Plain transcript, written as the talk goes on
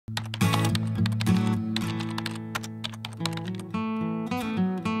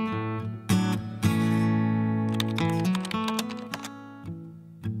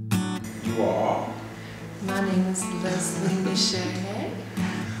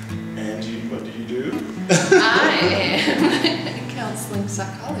do? I am a counseling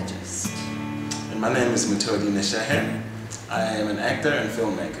psychologist. And my name is Mutodi Neshehe. I am an actor and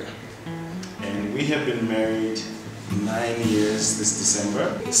filmmaker. And we have been married 9 years this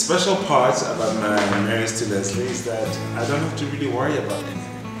December. The special part about my marriage to Leslie is that I don't have to really worry about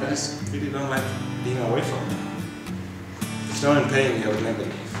anything. I just really don't like being away from her. If no one paid me, I would never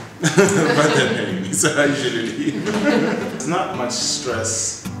leave. But they're paying me, so I usually leave. There's not much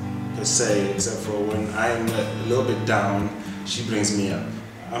stress per se, except for when I'm a little bit down, she brings me up.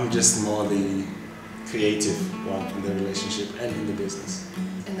 I'm just more the creative one in the relationship and in the business.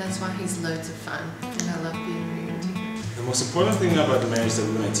 And that's why he's loads of fun, and I love being married to him. The most important thing about marriage that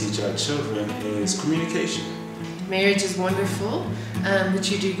we're going to teach our children is communication. Marriage is wonderful, but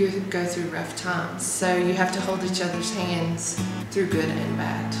you do go through rough times, so you have to hold each other's hands through good and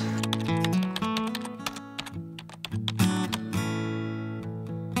bad.